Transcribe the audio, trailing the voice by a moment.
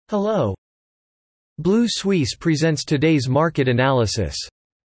Hello. Blue Suisse presents today's market analysis.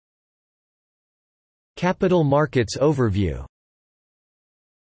 Capital Markets Overview.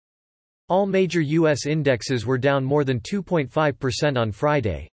 All major U.S. indexes were down more than 2.5% on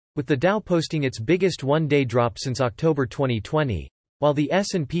Friday, with the Dow posting its biggest one-day drop since October 2020, while the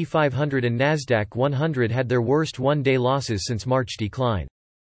S&P 500 and Nasdaq 100 had their worst one-day losses since March decline.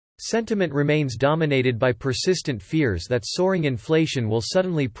 Sentiment remains dominated by persistent fears that soaring inflation will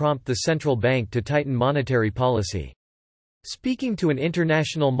suddenly prompt the central bank to tighten monetary policy. Speaking to an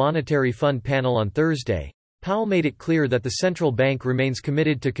International Monetary Fund panel on Thursday, Powell made it clear that the central bank remains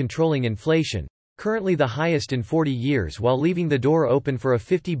committed to controlling inflation, currently the highest in 40 years, while leaving the door open for a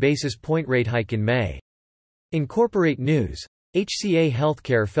 50 basis point rate hike in May. In corporate news, HCA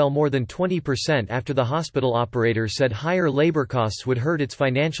Healthcare fell more than 20% after the hospital operator said higher labor costs would hurt its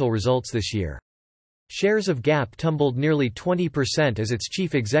financial results this year. Shares of Gap tumbled nearly 20% as its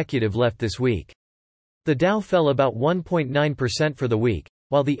chief executive left this week. The Dow fell about 1.9% for the week,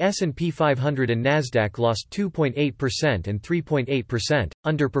 while the S&P 500 and Nasdaq lost 2.8% and 3.8%,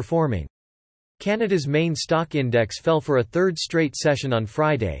 underperforming. Canada's main stock index fell for a third straight session on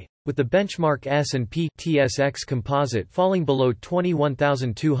Friday, with the benchmark S&P/TSX Composite falling below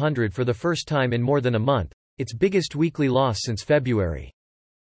 21,200 for the first time in more than a month, its biggest weekly loss since February.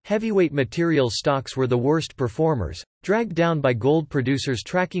 Heavyweight materials stocks were the worst performers, dragged down by gold producers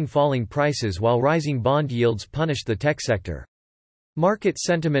tracking falling prices while rising bond yields punished the tech sector. Market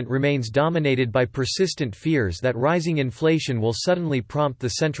sentiment remains dominated by persistent fears that rising inflation will suddenly prompt the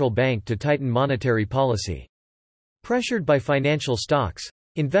central bank to tighten monetary policy. Pressured by financial stocks,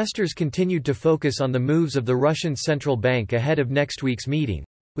 investors continued to focus on the moves of the Russian central bank ahead of next week's meeting,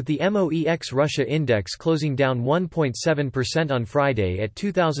 with the MOEX Russia index closing down 1.7% on Friday at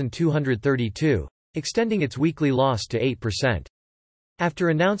 2,232, extending its weekly loss to 8%. After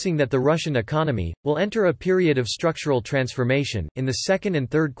announcing that the Russian economy will enter a period of structural transformation in the second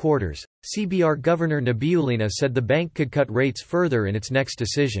and third quarters, CBR Governor Nabiullina said the bank could cut rates further in its next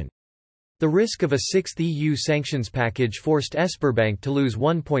decision. The risk of a sixth EU sanctions package forced Sberbank to lose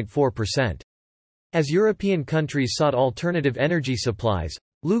 1.4%. As European countries sought alternative energy supplies,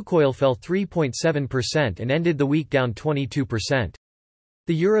 Lukoil fell 3.7% and ended the week down 22%.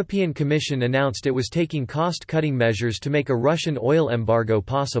 The European Commission announced it was taking cost-cutting measures to make a Russian oil embargo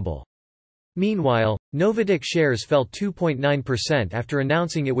possible. Meanwhile, Novatek shares fell 2.9% after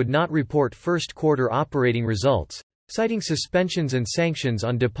announcing it would not report first-quarter operating results, citing suspensions and sanctions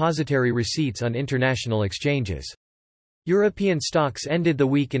on depositary receipts on international exchanges. European stocks ended the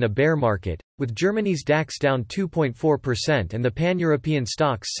week in a bear market, with Germany's DAX down 2.4% and the Pan-European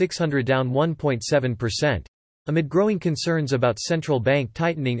Stoxx 600 down 1.7%, amid growing concerns about central bank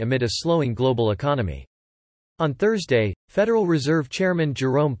tightening amid a slowing global economy. On Thursday, Federal Reserve Chairman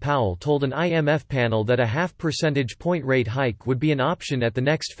Jerome Powell told an IMF panel that a half percentage point rate hike would be an option at the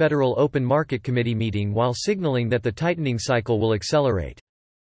next Federal Open Market Committee meeting, while signaling that the tightening cycle will accelerate.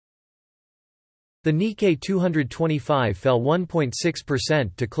 The Nikkei 225 fell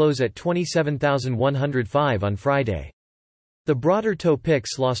 1.6% to close at 27,105 on Friday. The broader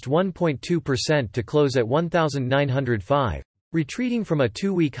Topix lost 1.2% to close at 1,905. Retreating from a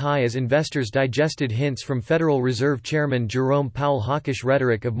two-week high as investors digested hints from Federal Reserve Chairman Jerome Powell's hawkish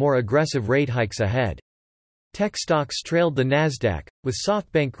rhetoric of more aggressive rate hikes ahead. Tech stocks trailed the Nasdaq, with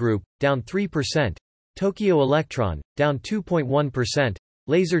SoftBank Group, down 3%, Tokyo Electron, down 2.1%,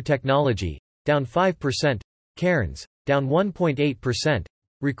 Laser Technology, down 5%, Cairns, down 1.8%,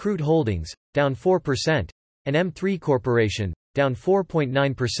 Recruit Holdings, down 4%, and M3 Corporation, down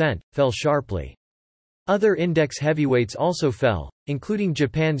 4.9%, fell sharply. Other index heavyweights also fell, including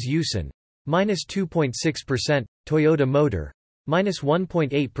Japan's Yusen, -2.6%, Toyota Motor,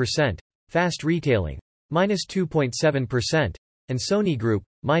 -1.8%, Fast Retailing, -2.7%, and Sony Group,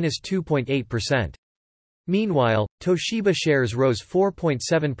 -2.8%. Meanwhile, Toshiba shares rose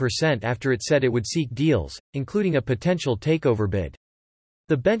 4.7% after it said it would seek deals, including a potential takeover bid.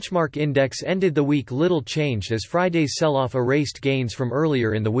 The benchmark index ended the week little changed as Friday's sell-off erased gains from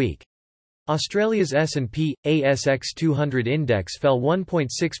earlier in the week. Australia's S&P/ASX 200 index fell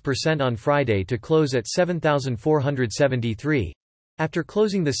 1.6% on Friday to close at 7,473. After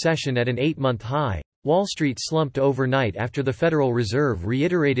closing the session at an 8-month high, Wall Street slumped overnight after the Federal Reserve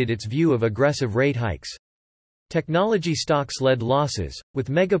reiterated its view of aggressive rate hikes. Technology stocks led losses, with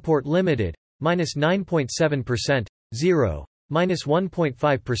Megaport Limited, -9.7%, Xero,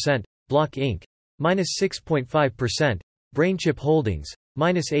 -1.5%, Block Inc., -6.5%, BrainChip Holdings,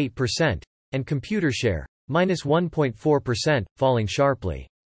 -8%, and Computershare, -1.4%, falling sharply.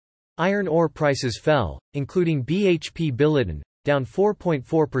 Iron ore prices fell, including BHP Billiton, down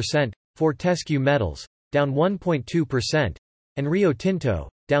 4.4%, Fortescue Metals, down 1.2%, and Rio Tinto,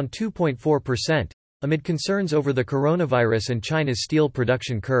 down 2.4%, amid concerns over the coronavirus and China's steel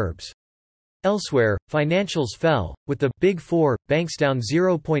production curbs. Elsewhere, financials fell, with the Big Four banks down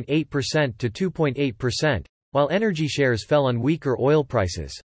 0.8% to 2.8%, while energy shares fell on weaker oil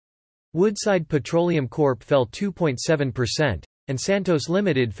prices. Woodside Petroleum Corp fell 2.7%, and Santos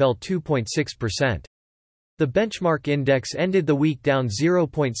Limited fell 2.6%. The benchmark index ended the week down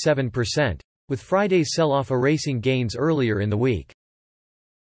 0.7%, with Friday's sell-off erasing gains earlier in the week.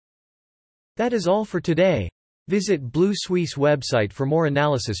 That is all for today. Visit Blue Suisse website for more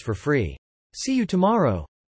analysis for free. See you tomorrow.